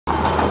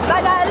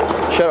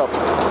Shut up.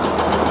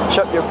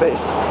 Shut your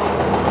face.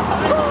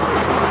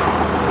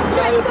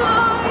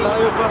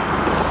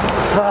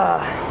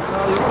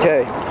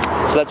 Okay,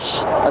 so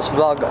let's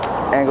vlog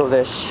angle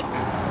this.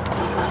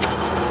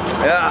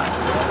 Yeah.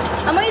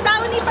 Amoy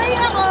daw ni pa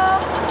rin ako.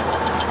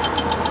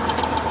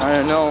 I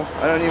don't know.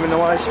 I don't even know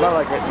what I smell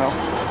like right now.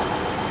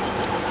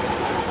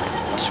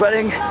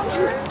 Sweating.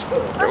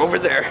 They're over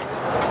there.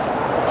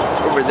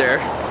 Over there.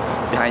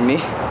 Behind me.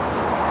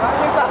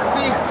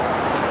 Taxi.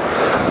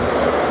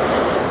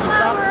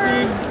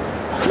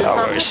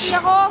 Flowers.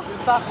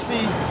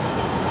 Taxi.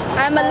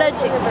 I'm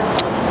allergic to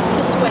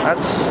sweat.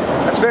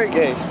 That's very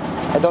gay.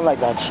 I don't like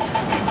that.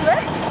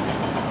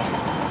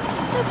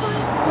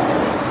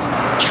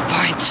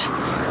 Checkpoint.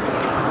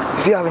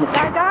 If you haven't.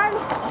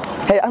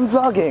 Hey, I'm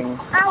vlogging.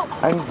 Ow.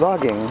 I'm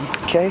vlogging.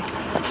 Okay.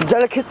 It's a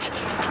delicate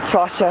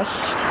process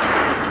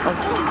of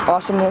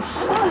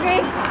awesomeness.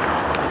 Okay.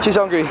 She's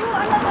hungry.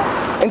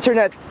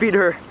 Internet, feed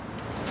her.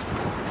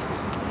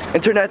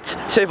 Internet,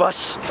 save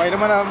us. May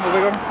naman na,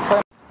 bubay ko.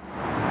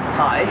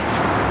 Hi.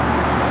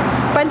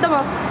 Kwento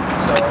mo.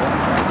 So,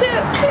 Two.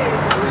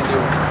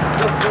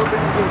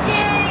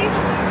 Yay.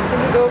 Is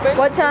it open?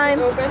 What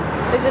time?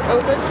 Is it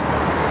open?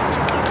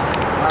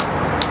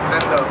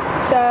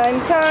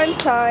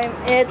 Time.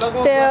 It's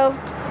still...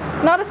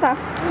 Notice na.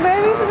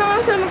 Baby, sino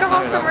naman sila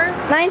magka-customer?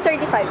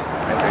 9:35.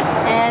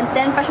 And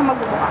 10 pa siya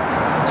magbubuka.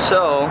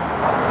 So,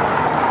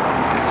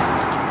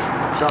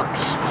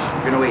 sucks.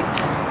 We're gonna wait.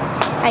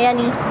 Ayan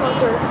eh.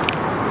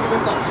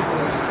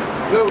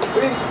 No,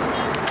 wait.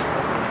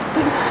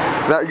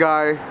 That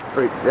guy.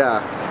 Wait,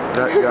 yeah.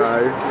 That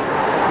guy.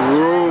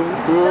 Whoa,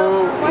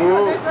 whoa,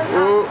 whoa,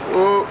 whoa,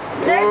 whoa.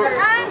 There's an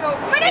ant!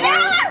 Put it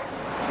out!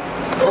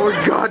 Oh my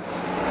god.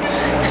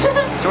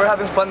 So we're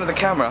having fun with the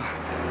camera.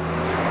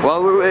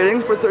 While we're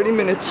waiting for 30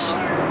 minutes.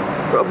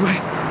 Probably.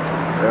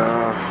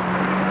 Yeah.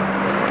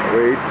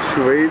 Wait.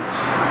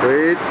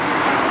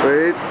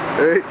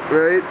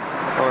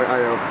 Oh,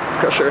 ayaw.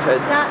 Crush your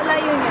head.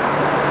 Layo niya.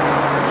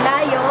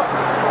 Layo.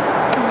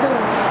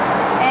 Zoom.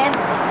 And...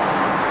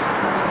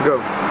 Go.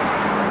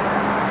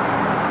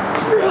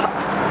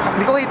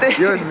 Hindi ko kita.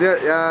 Yun,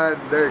 yeah,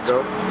 there you go.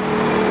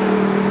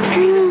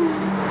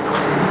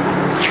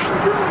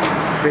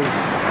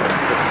 Face.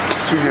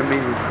 Extremely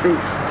amazing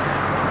face.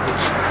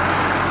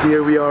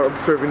 Here we are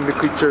observing the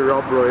creature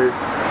Rob Roy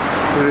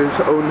in his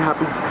own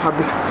habitat.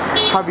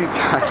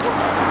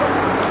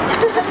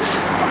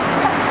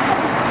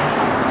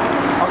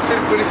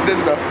 Actually, police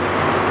din ba?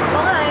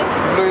 Okay.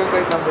 Blow yung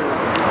plate number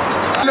lang.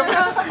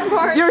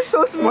 You're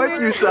so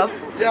smart, Yusuf.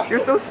 Yeah.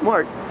 You're so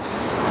smart.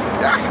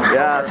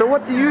 Yeah, so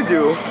what do you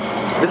do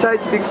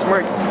besides being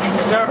smart?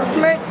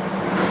 Smart.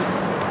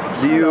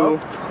 Do you...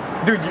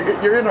 Dude,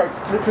 you're in our,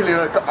 literally,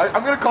 like,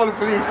 I'm gonna call the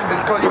police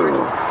and call you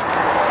racist.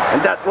 And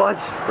that was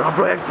Rob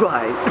Roy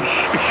Fly.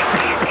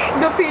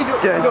 The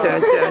pedo. Dun, dun,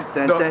 dun,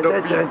 dun, dun,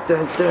 dun, dun,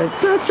 dun, dun,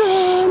 dun,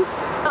 dun.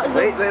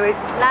 Wait.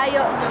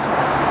 Layo.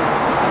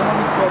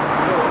 Zoom.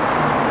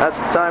 That's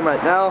the time right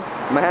now.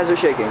 My hands are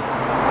shaking.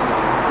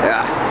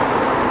 Yeah.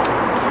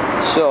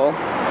 So,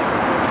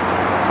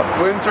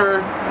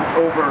 Winter is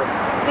over.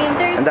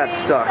 Winter, And that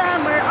spring, sucks.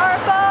 summer, or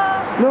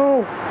fall.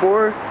 no.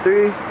 4,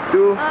 3,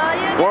 2, All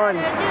you 1.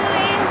 gotta do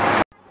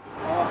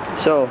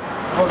is... So,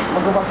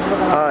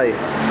 hi.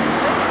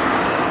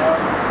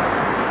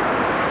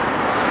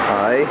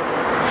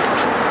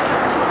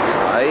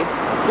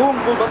 Boom,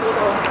 ba't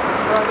ito?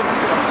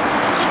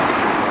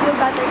 Yung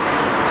battery.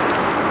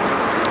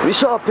 We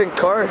saw a pink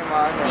car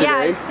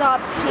Yeah, I today. saw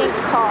a pink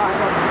car.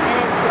 And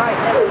it's right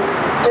there.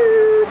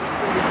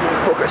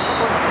 Focus.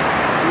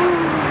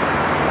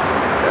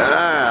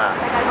 Yeah.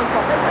 Like I don't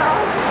focus now.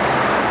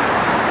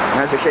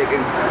 Hands are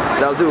shaking.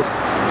 That'll do.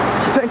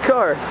 It's a pink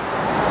car.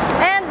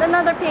 And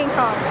another pink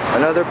car.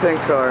 Another pink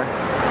car.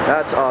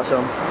 That's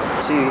awesome.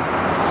 See,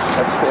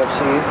 that's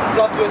KFC.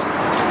 Plot twist.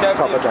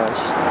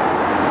 Cabbages.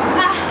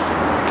 Ah!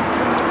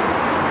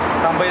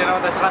 Tambay na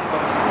naman tayo sa kanto.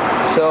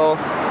 So,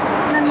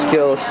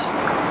 skills.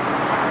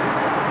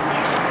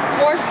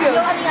 More skills.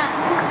 Yung ano nga?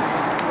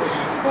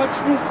 Watch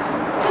this.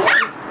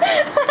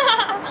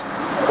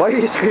 Why are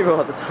you screaming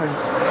all the time?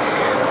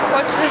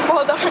 Watch this,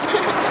 fall down.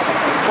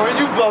 Why are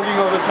you vlogging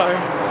all the time?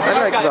 I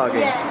like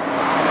vlogging. Yeah.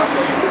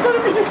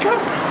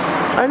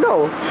 I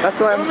know. That's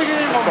why I'm.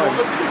 It's fun.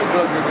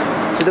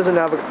 She doesn't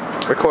have a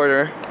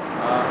recorder.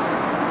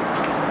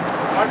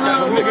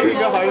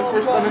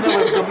 First ano niya,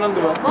 webcam lang,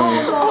 di ba?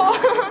 Oh,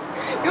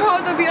 you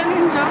have to be a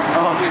ninja.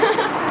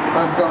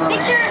 Webcam lang.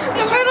 Picture!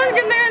 Pero ang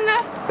ganda yan na.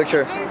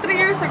 Picture. 3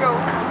 years ago.